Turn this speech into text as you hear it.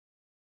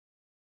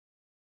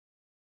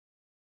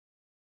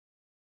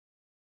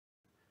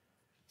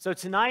So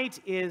tonight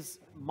is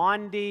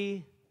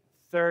Maundy,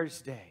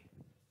 Thursday.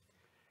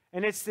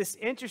 And it's this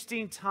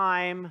interesting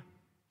time.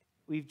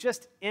 We've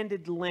just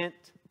ended Lent,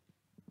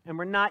 and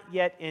we're not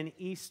yet in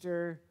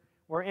Easter.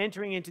 We're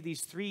entering into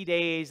these 3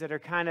 days that are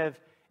kind of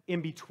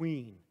in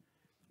between,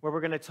 where we're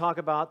going to talk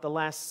about the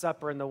Last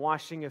Supper and the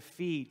washing of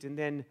feet, and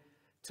then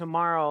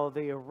tomorrow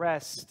the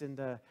arrest and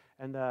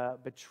the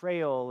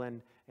betrayal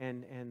and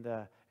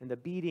the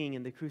beating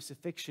and the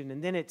crucifixion,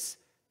 and then it's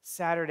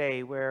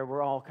Saturday, where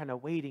we're all kind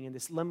of waiting in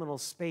this liminal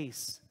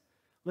space,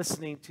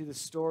 listening to the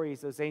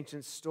stories, those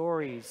ancient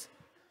stories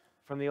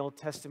from the Old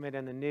Testament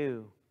and the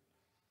New.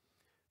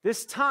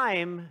 This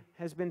time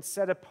has been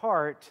set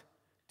apart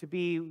to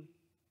be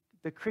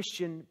the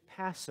Christian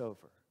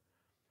Passover.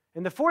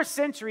 In the 4th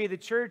century, the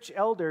church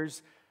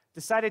elders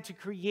decided to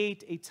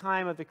create a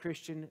time of the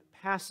Christian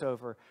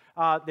Passover.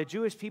 The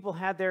Jewish people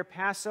had their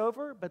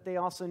Passover, but they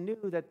also knew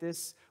that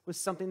this was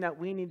something that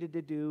we needed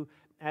to do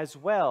as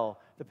well.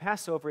 The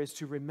Passover is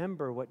to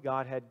remember what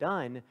God had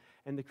done,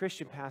 and the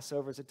Christian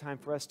Passover is a time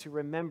for us to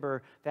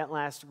remember that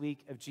last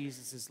week of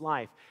Jesus'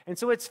 life. And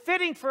so it's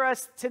fitting for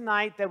us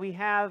tonight that we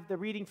have the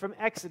reading from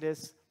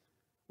Exodus,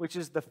 which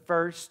is the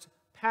first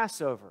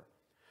Passover.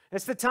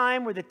 It's the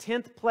time where the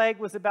 10th plague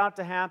was about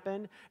to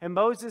happen, and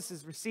Moses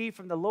is received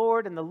from the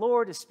Lord, and the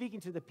Lord is speaking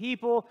to the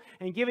people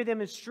and giving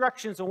them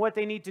instructions on what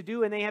they need to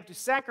do, and they have to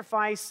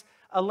sacrifice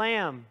a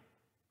lamb.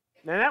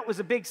 Now, that was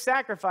a big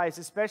sacrifice,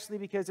 especially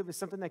because it was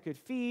something that could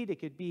feed.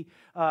 It could be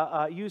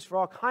used for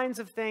all kinds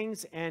of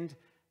things, and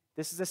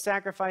this is a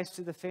sacrifice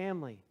to the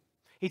family.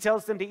 He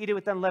tells them to eat it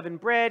with unleavened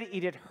bread,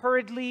 eat it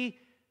hurriedly,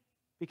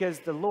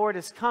 because the Lord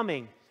is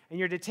coming. And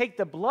you're to take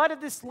the blood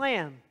of this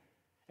lamb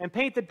and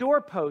paint the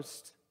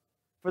doorpost,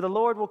 for the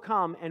Lord will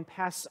come and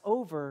pass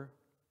over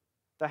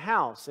the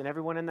house, and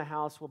everyone in the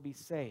house will be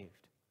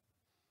saved.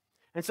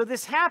 And so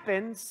this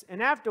happens,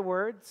 and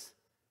afterwards,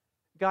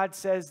 God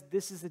says,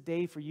 this is a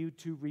day for you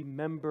to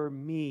remember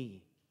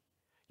me.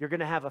 You're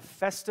going to have a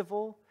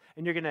festival,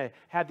 and you're going to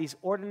have these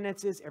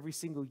ordinances every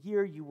single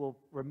year. You will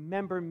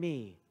remember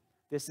me.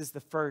 This is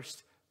the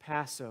first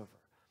Passover.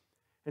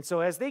 And so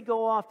as they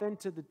go off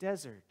into the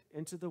desert,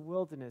 into the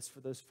wilderness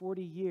for those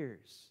 40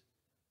 years,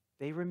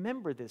 they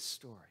remember this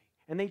story,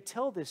 and they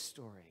tell this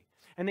story,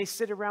 and they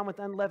sit around with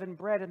unleavened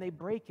bread, and they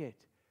break it.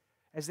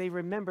 As they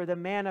remember the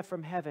manna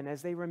from heaven,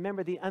 as they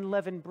remember the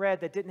unleavened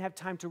bread that didn't have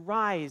time to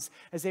rise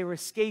as they were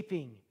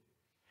escaping.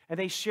 And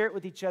they share it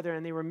with each other,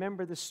 and they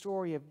remember the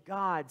story of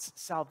God's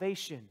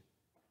salvation.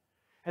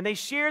 And they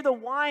share the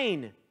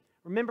wine,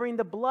 remembering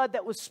the blood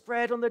that was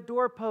spread on the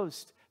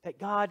doorpost, that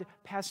God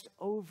passed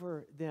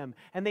over them.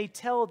 And they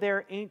tell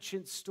their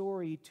ancient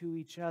story to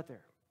each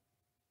other.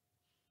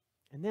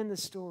 And then the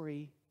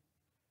story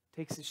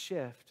takes a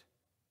shift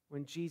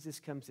when Jesus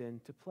comes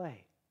into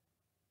play.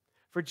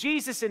 For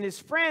Jesus and his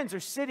friends are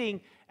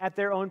sitting at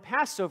their own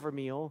Passover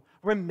meal,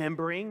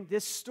 remembering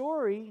this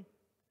story.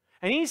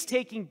 And he's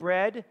taking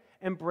bread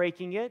and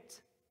breaking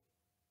it,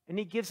 and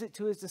he gives it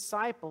to his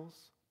disciples.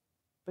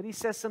 But he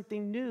says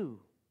something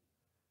new.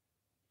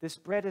 This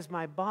bread is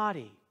my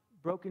body,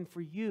 broken for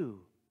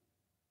you.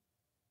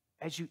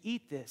 As you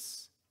eat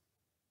this,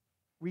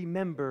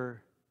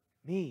 remember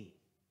me.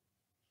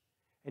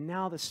 And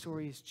now the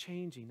story is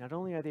changing. Not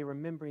only are they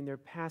remembering their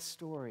past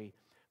story,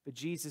 but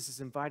Jesus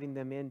is inviting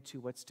them into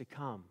what's to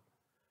come.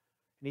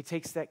 And he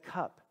takes that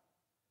cup.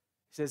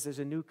 He says, there's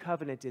a new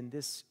covenant in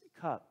this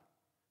cup.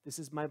 This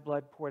is my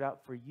blood poured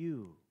out for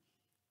you.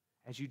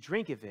 As you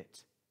drink of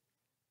it,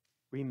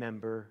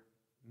 remember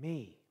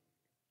me.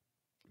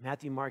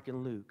 Matthew, Mark,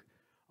 and Luke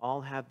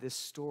all have this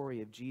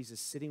story of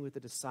Jesus sitting with the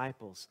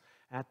disciples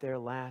at their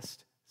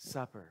Last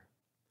Supper.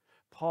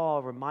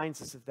 Paul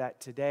reminds us of that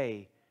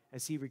today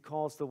as he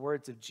recalls the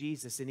words of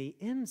Jesus, and he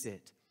ends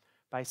it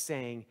by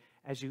saying,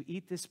 as you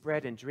eat this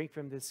bread and drink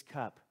from this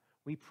cup,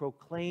 we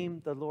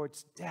proclaim the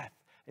Lord's death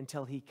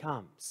until he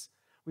comes.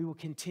 We will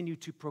continue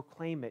to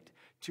proclaim it,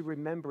 to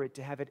remember it,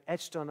 to have it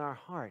etched on our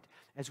heart.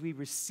 As we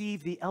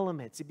receive the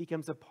elements, it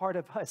becomes a part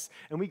of us,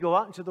 and we go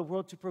out into the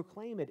world to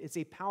proclaim it. It's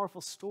a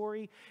powerful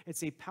story.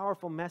 It's a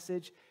powerful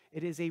message.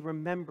 It is a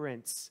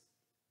remembrance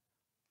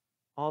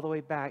all the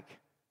way back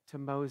to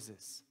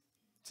Moses.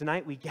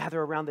 Tonight we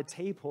gather around the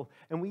table,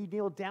 and we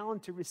kneel down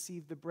to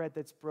receive the bread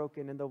that's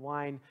broken and the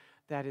wine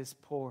that is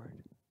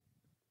poured.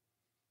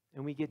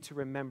 And we get to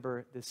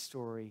remember this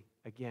story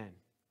again.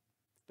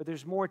 But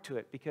there's more to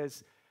it,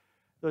 because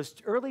those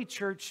early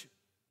church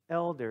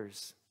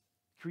elders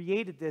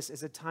created this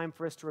as a time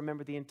for us to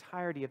remember the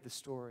entirety of the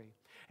story.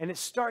 And it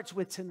starts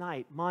with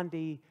tonight,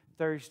 Maundy,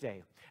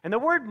 Thursday. And the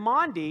word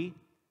Maundy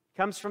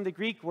comes from the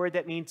Greek word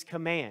that means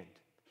command.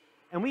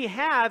 And we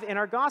have in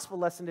our gospel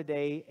lesson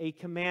today a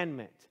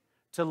commandment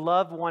to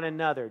love one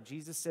another.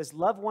 Jesus says,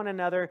 love one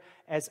another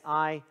as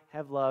I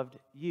have loved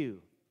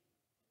you.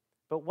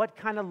 But what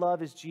kind of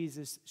love is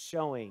Jesus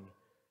showing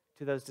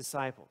to those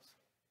disciples?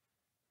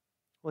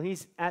 Well,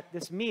 he's at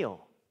this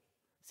meal.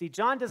 See,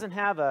 John doesn't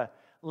have a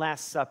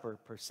Last Supper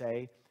per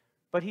se,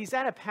 but he's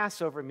at a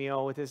Passover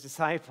meal with his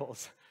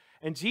disciples.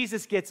 And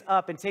Jesus gets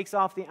up and takes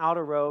off the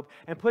outer robe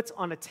and puts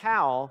on a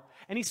towel,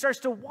 and he starts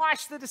to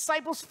wash the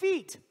disciples'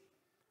 feet.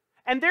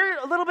 And they're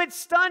a little bit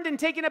stunned and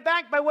taken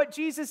aback by what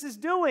Jesus is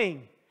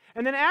doing.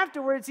 And then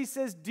afterwards he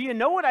says, do you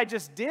know what I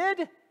just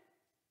did?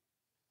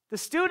 The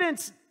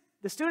student's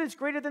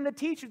greater than the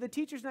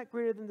teacher's not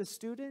greater than the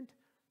student.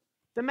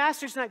 The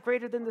master's not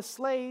greater than the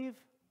slave.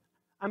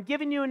 I'm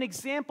giving you an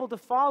example to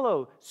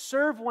follow.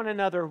 Serve one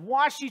another.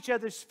 Wash each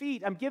other's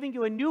feet. I'm giving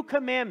you a new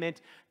commandment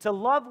to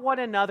love one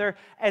another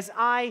as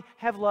I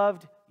have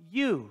loved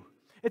you.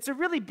 It's a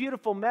really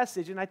beautiful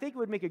message, and I think it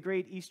would make a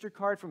great Easter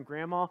card from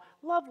Grandma.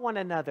 Love one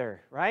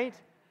another, right?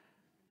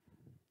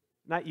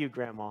 Not you,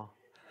 Grandma.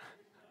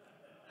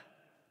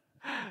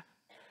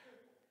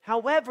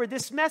 However,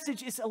 this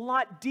message is a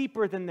lot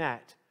deeper than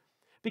that,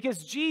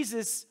 because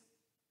Jesus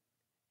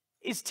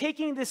is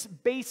taking this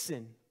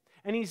basin,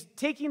 and he's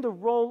taking the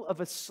role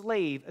of a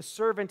slave, a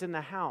servant in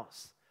the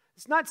house.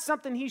 It's not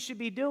something he should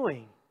be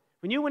doing.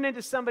 When you went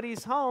into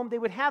somebody's home, they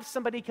would have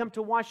somebody come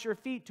to wash your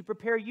feet, to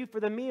prepare you for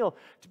the meal,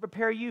 to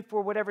prepare you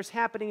for whatever's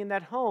happening in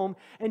that home.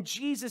 And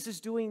Jesus is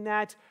doing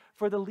that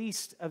for the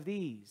least of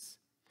these.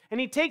 And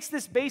he takes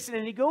this basin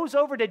and he goes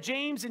over to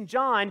James and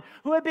John,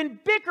 who have been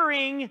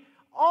bickering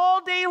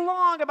all day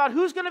long about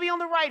who's going to be on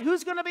the right,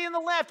 who's going to be on the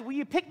left. Will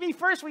you pick me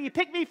first? Will you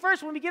pick me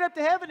first when we get up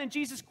to heaven? And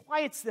Jesus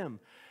quiets them.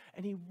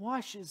 And he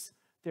washes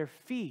their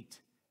feet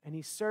and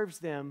he serves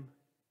them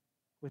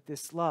with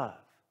this love.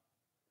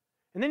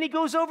 And then he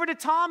goes over to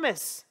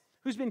Thomas,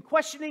 who's been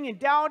questioning and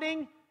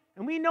doubting,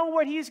 and we know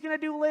what he's going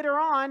to do later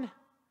on.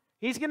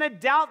 He's going to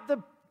doubt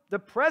the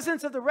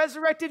presence of the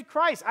resurrected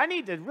Christ. I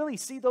need to really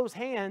see those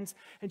hands.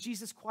 And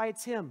Jesus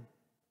quiets him,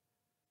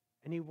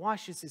 and he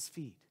washes his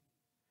feet,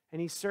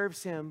 and he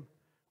serves him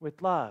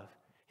with love.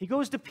 He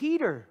goes to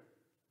Peter,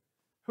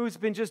 who's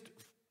been just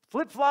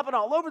flip-flopping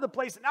all over the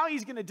place, and now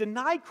he's going to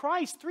deny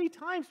Christ 3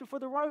 times before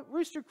the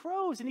rooster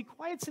crows, and he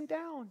quiets him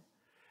down,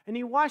 and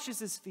he washes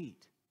his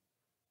feet.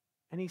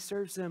 And he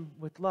serves them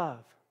with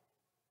love.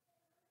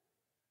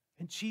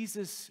 And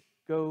Jesus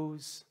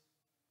goes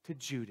to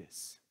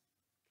Judas,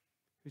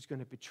 who's going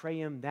to betray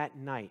him that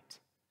night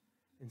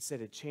and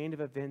set a chain of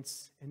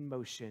events in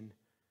motion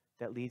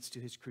that leads to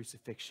his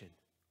crucifixion.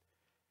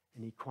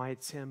 And he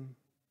quiets him,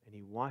 and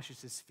he washes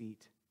his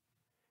feet,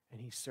 and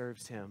he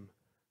serves him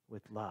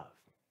with love.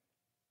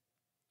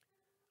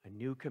 A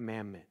new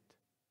commandment: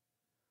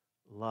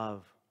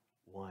 love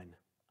one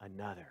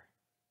another.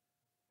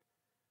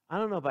 I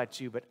don't know about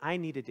you, but I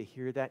needed to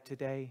hear that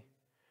today,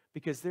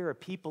 because there are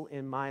people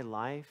in my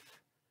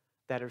life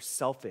that are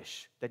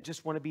selfish, that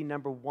just want to be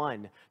number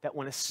one, that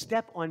want to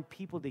step on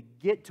people to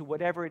get to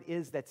whatever it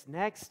is that's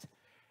next,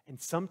 and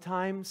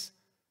sometimes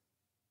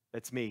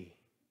that's me.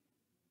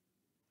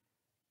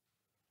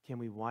 Can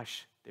we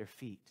wash their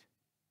feet?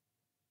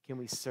 Can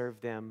we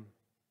serve them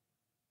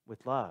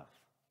with love?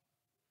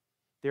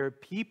 There are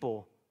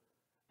people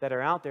that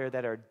are out there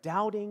that are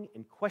doubting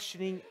and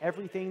questioning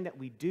everything that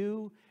we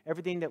do,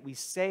 everything that we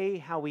say,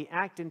 how we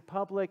act in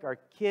public, our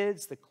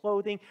kids, the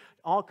clothing,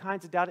 all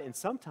kinds of doubt. And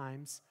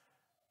sometimes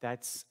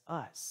that's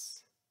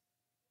us.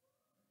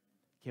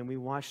 Can we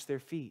wash their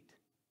feet?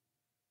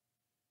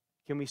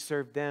 Can we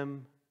serve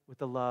them with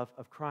the love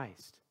of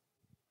Christ?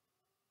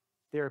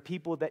 There are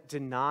people that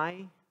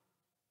deny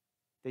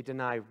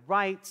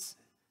rights,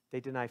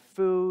 they deny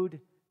food,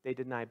 they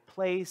deny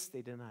place,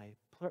 they deny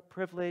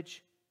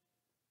privilege,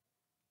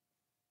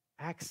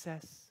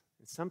 access,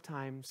 and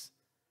sometimes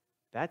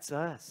that's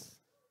us.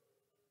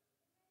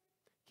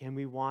 Can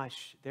we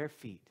wash their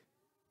feet?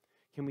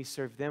 Can we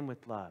serve them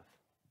with love?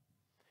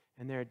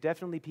 And there are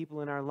definitely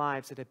people in our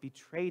lives that have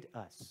betrayed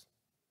us,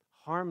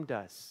 harmed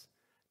us,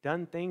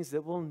 done things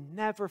that we'll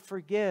never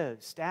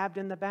forgive, stabbed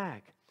in the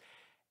back.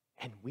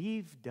 And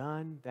we've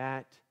done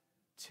that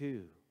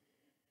too.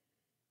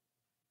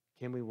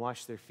 Can we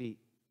wash their feet?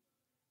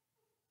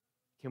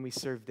 Can we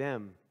serve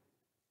them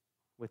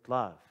with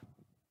love?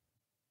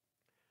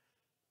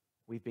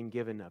 We've been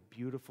given a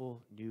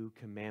beautiful new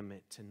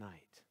commandment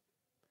tonight.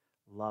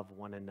 Love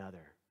one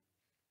another.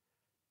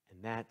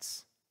 And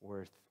that's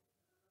worth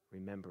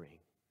remembering.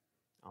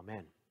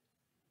 Amen.